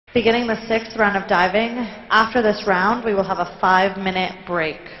Beginning the 6th round of diving, after this round, we will have a 5-minute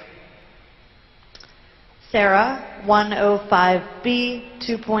break. Sarah, 105B,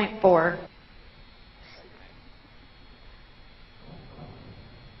 2.4.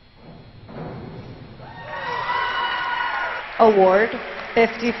 Award,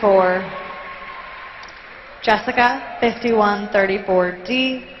 54. Jessica,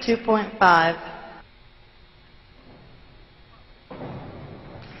 5134D, 2.5.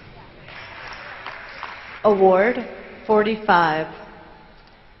 Award, 45.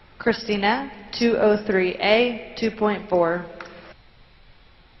 Christina, 203A, 2.4.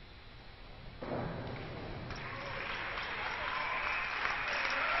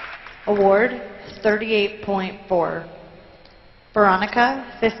 Award, 38.4.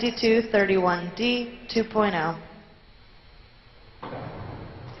 Veronica, 5231D, 2.0.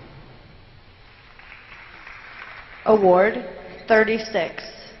 Award, 36.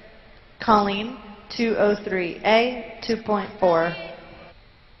 Colleen, 203A, 2.4.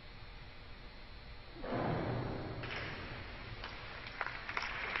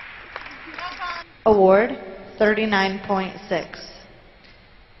 Award, 39.6.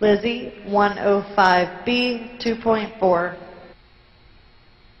 Lizzie, 105B, 2.4.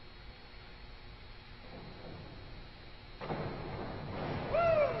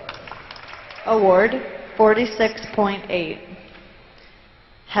 Award, 46.8.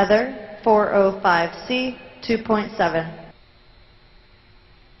 Heather, 405C, 2.7.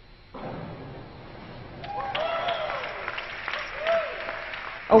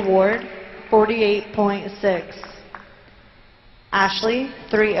 Award, 48.6. Ashley,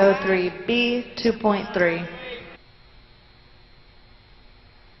 303B, 2.3.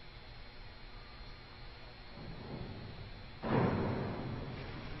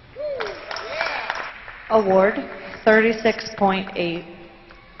 Award, 36.8.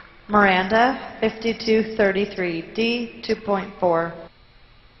 Miranda, 5233D, 2.4.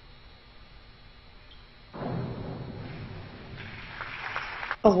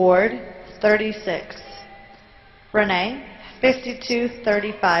 Award, 36. Renee,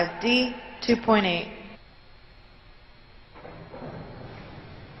 5235D, 2.8.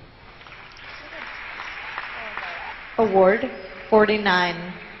 Award,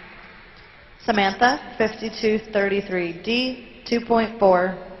 49. Samantha, 5233D,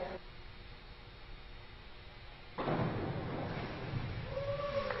 2.4.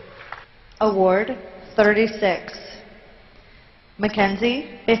 Award, 36.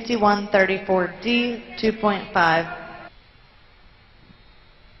 Mackenzie, 5134D, 2.5.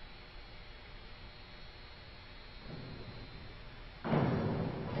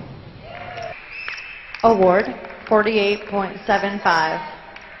 Award, 48.75.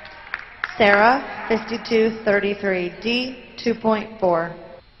 Sarah, 5233D, 2.4.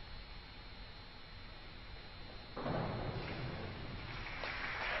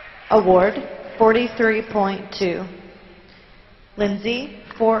 Award, 43.2. Lindsay,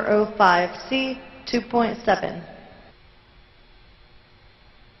 405C, 2.7.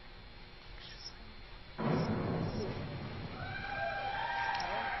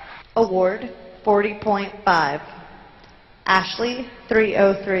 Award, 40.5. Ashley,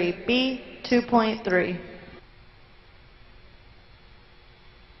 303B, 2.3.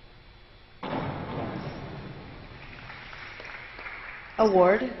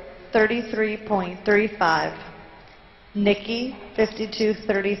 Award, 33.35. Nikki,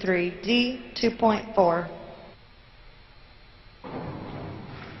 5233D, 2.4.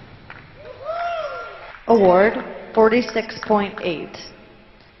 Award, 46.8.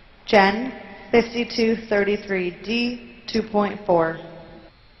 Jen, 5233D, 2.4.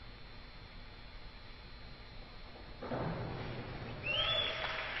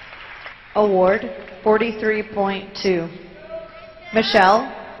 Award, 43.2. Michelle,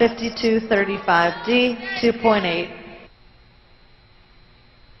 5235D, 2.8.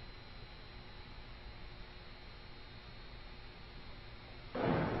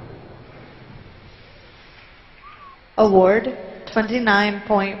 Award,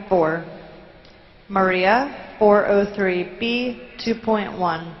 29.4. Maria, 403B,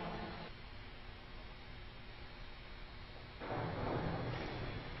 2.1.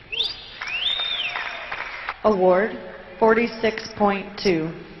 Award,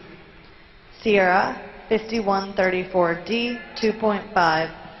 46.2. Sierra, 5134D, 2.5.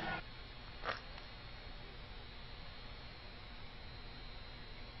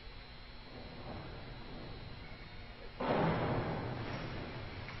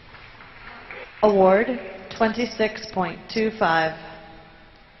 Award, 26.25.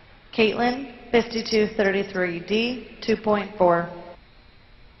 Caitlin, 5233D, 2.4.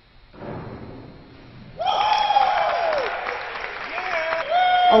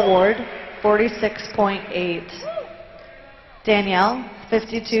 Award 46.8. Danielle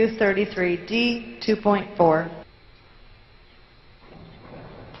 5233D 2.4.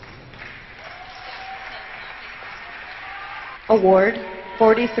 Award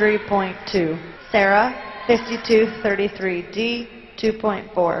 43.2. Sarah 5233D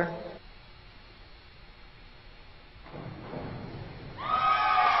 2.4.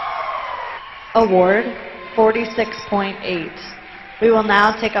 Award 46.8. We will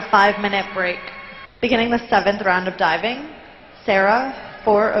now take a 5-minute break. Beginning the 7th round of diving, Sarah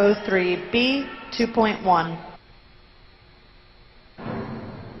 403B 2.1.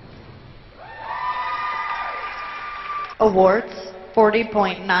 Awards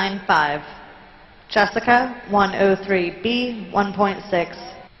 40.95. Jessica 103B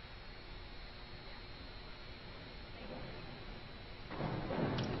 1.6.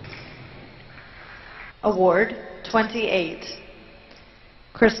 Award 28.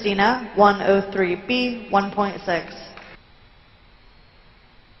 Christina 103B 1.6.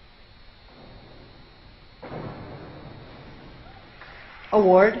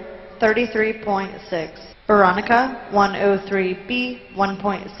 Award 33.6. Veronica 103B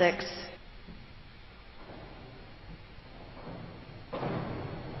 1.6.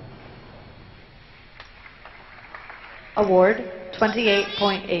 Award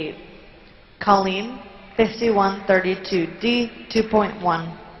 28.8. Colleen 5132D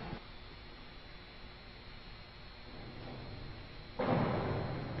 2.1.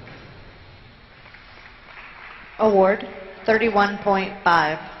 Award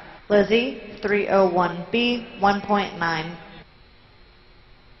 31.5. Lizzie 301B 1.9.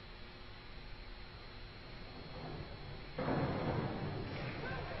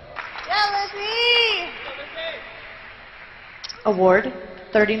 Award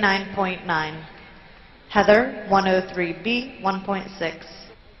 39.9. Heather 103B 1.6.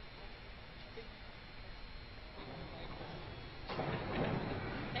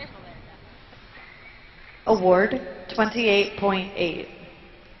 Award 28.8.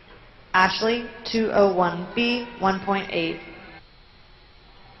 Ashley 201B 1.8.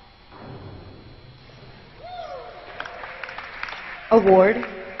 Award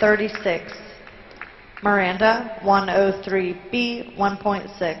 36. Miranda 103B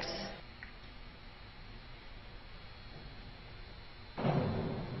 1.6.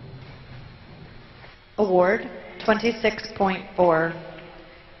 Award 26.4.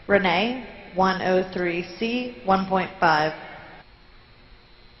 Renee 103C 1.5.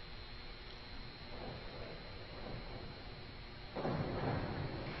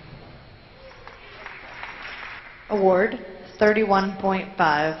 Award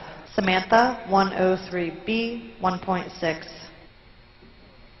 31.5. Samantha 103B 1.6.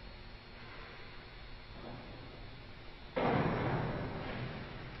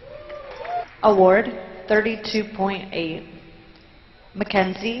 Award 32.8.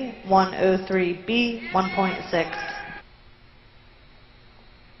 Mackenzie 103B 1.6.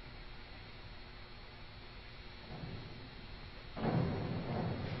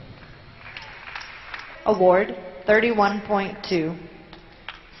 Award 31.2.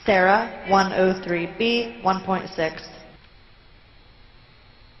 Sarah 103B 1.6.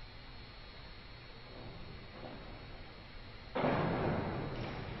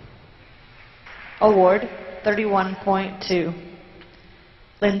 Award 31.2.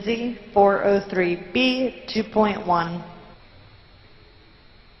 Lindsay 403B 2.1.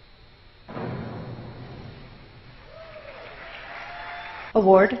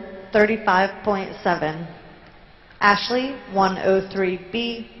 Award 35.7. Ashley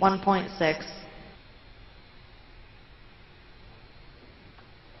 103B 1.6.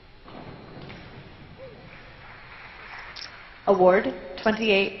 Award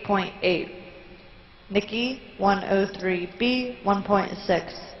 28.8. Nikki 103B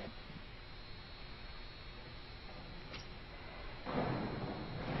 1.6.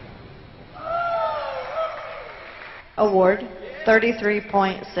 Award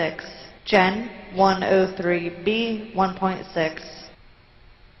 33.6. Jen 103B 1.6.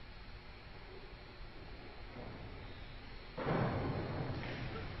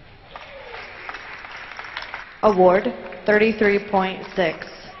 Award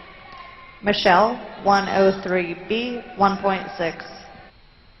 33.6. Michelle 103B 1.6.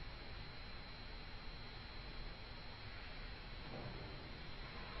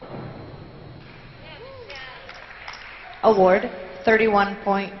 Award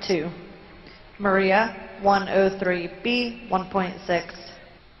 31.2. Maria 103B 1.6.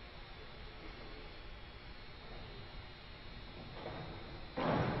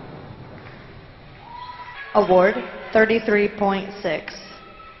 Award 33.6.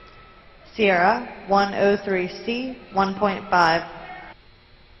 Sierra, 103C, 1.5.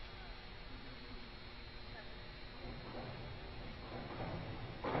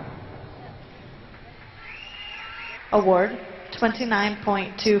 Award,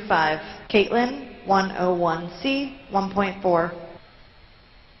 29.25. Caitlin, 101C, 1.4.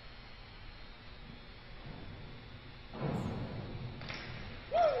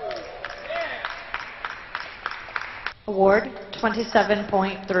 Award,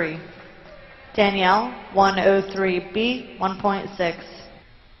 27.3. Danielle, 103B, 1.6.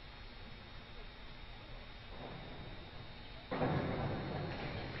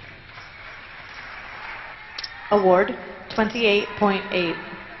 Award, 28.8.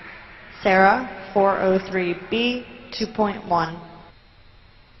 Sarah, 403B, 2.1.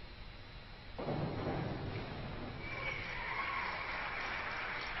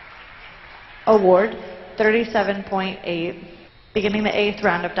 Award, 37.8. Beginning the 8th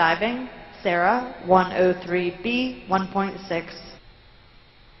round of diving, Sarah, 103B, 1.6.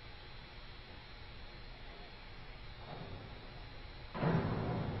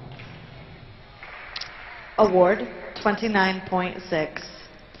 Award, 29.6.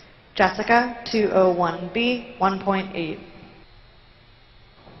 Jessica, 201B, 1.8.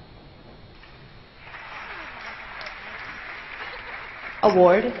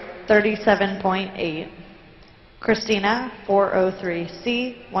 Award, 37.8. Christina,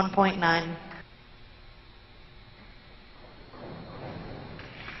 403C, 1.9.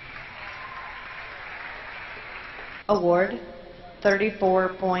 Award,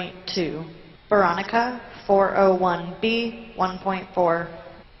 34.2. Veronica, 401B, 1.4.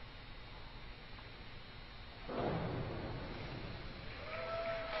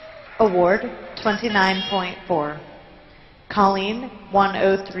 Award, 29.4. Colleen,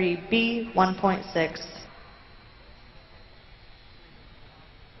 103B, 1.6.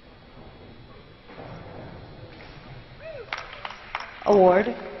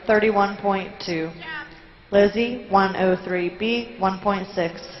 Award, 31.2. Lizzie, 103B,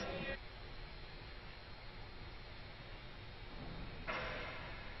 1.6.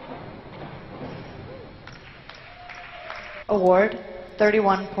 Award,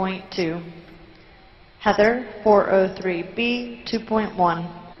 31.2. Heather, 403B, 2.1.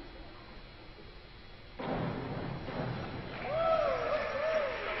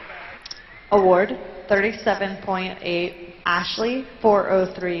 Award, 37.8. Ashley,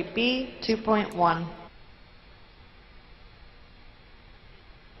 403B, 2.1.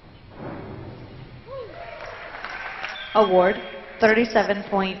 Award,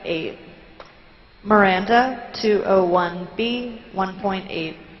 37.8. Miranda, 201B,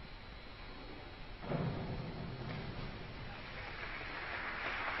 1.8.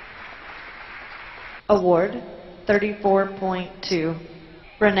 Award, 34.2.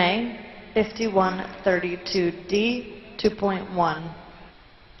 Renee, 5132D, 2.1.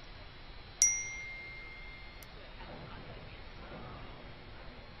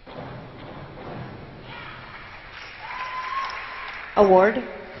 Award,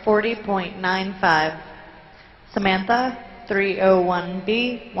 40.95. Samantha,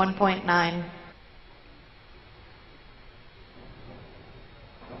 301B, 1.9.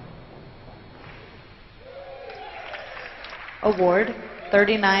 Award,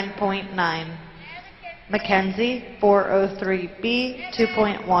 39.9. Mackenzie, 403B,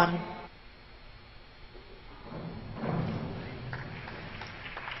 2.1.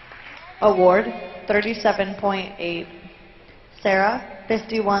 Award, 37.8. Sarah,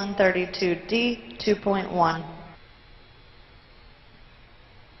 5132D, 2.1.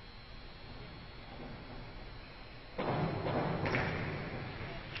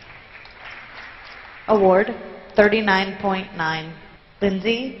 Award, 39.9.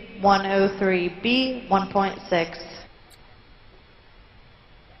 Lindsay, 103B, 1.6.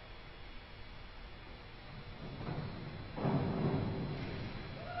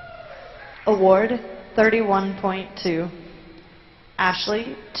 Award, 31.2.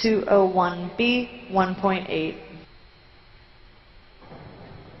 Ashley, 201B, 1.8.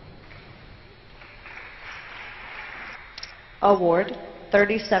 Award,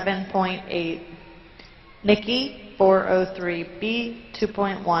 37.8. Nikki, 403B,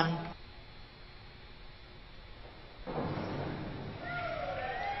 2.1.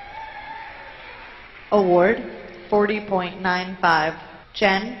 Award, 40.95.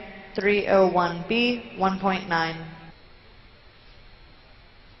 Jen, 301B, 1.9.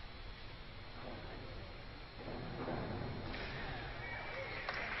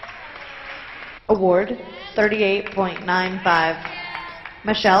 Award, 38.95.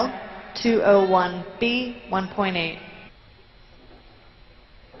 Michelle, 201B, 1.8.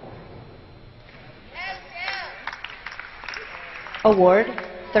 Award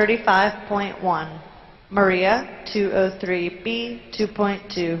 35.1. Maria 203B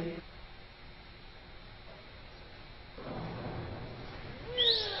 2.2.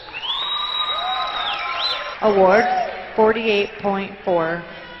 Award 48.4.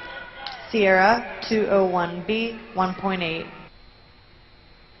 Sierra 201B 1.8.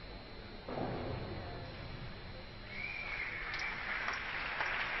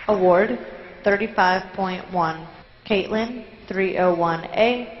 Award 35.1. Caitlin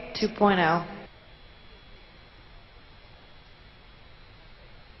 301A 2.0.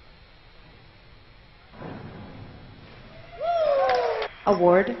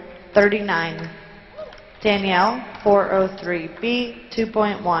 Award 39. Danielle 403B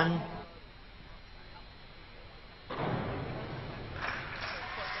 2.1.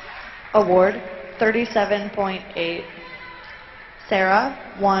 Award 37.8. Sarah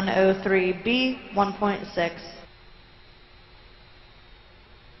 103B 1.6.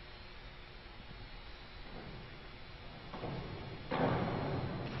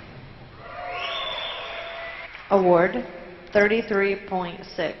 Award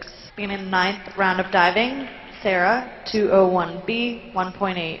 33.6. Beginning the 9th round of diving, Sarah 201B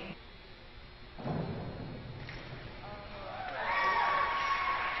 1.8.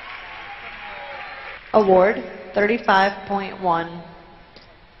 Award 35.1.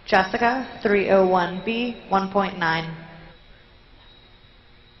 Jessica 301B 1.9.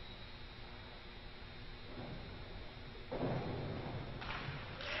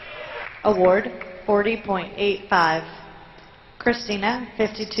 Award 40.85. Christina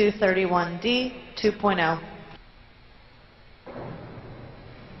 5231D 2.0.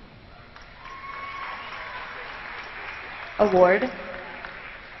 Award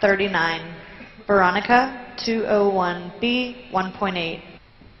 39. Veronica 201B 1.8.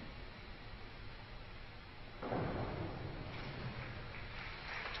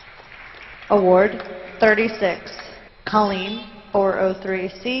 Award 36. Colleen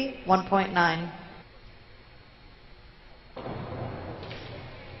 403C 1.9.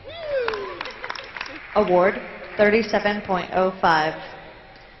 Award 37.05.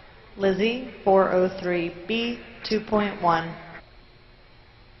 Lizzie 403B 2.1.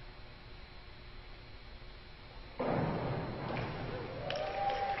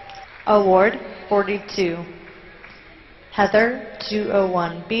 Award 42. Heather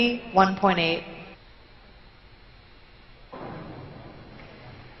 201B 1.8.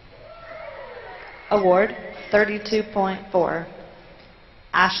 Award 32.4.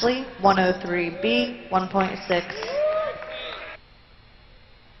 Ashley 103B 1.6.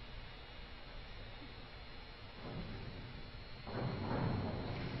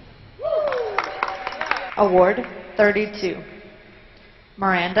 Award 32.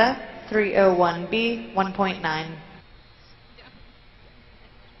 Miranda 301B 1.9.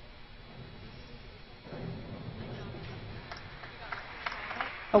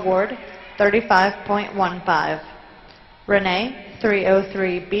 Award 35.15. Renee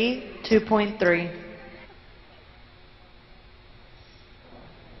 303B 2.3.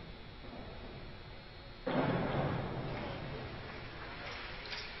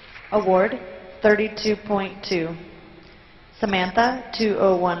 Award 32.2. Samantha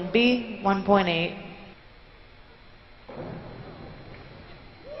 201B 1.8.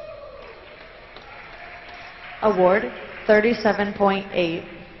 Award 37.8.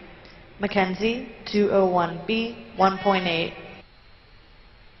 Mackenzie 201B 1.8.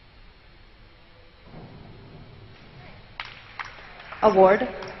 Award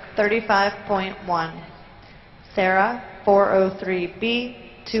 35.1. Sarah 403B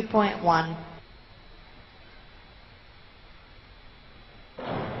 2.1.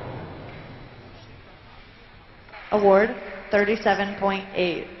 Award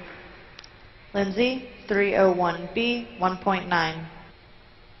 37.8. Lindsay 301B 1.9.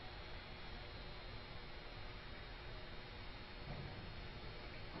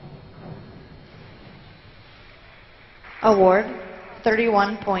 Award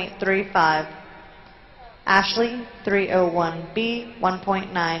 31.35. Ashley 301B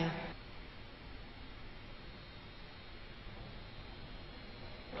 1.9.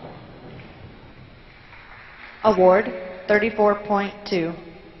 Award 34.2.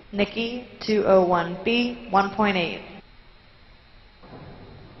 Nikki 201B 1.8.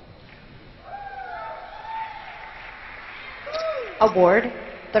 Award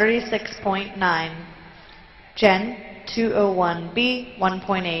 36.9. Jen 201B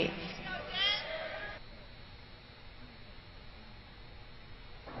 1.8.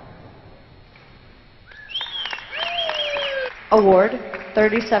 Award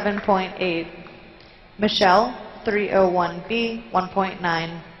 37.8. Michelle 301B,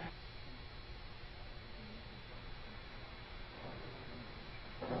 1.9.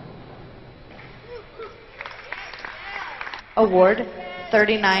 Award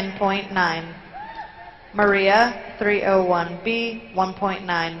 39.9. Maria 301B,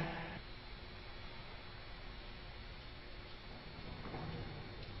 1.9.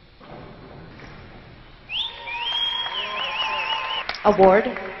 Award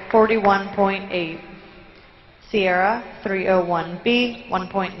 41.8. Sierra 301B,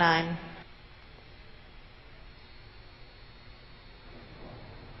 1.9.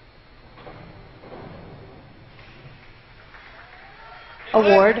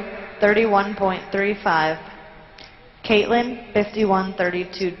 Award 31.35. Caitlin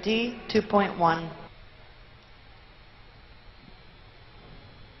 5132D, 2.1.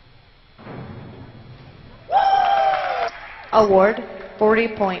 Award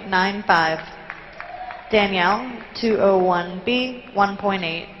 40.95. Danielle 201B,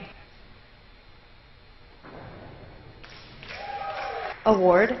 1.8.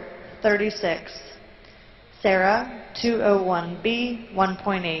 Award 36. Sarah 201B,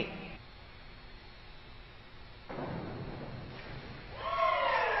 1.8.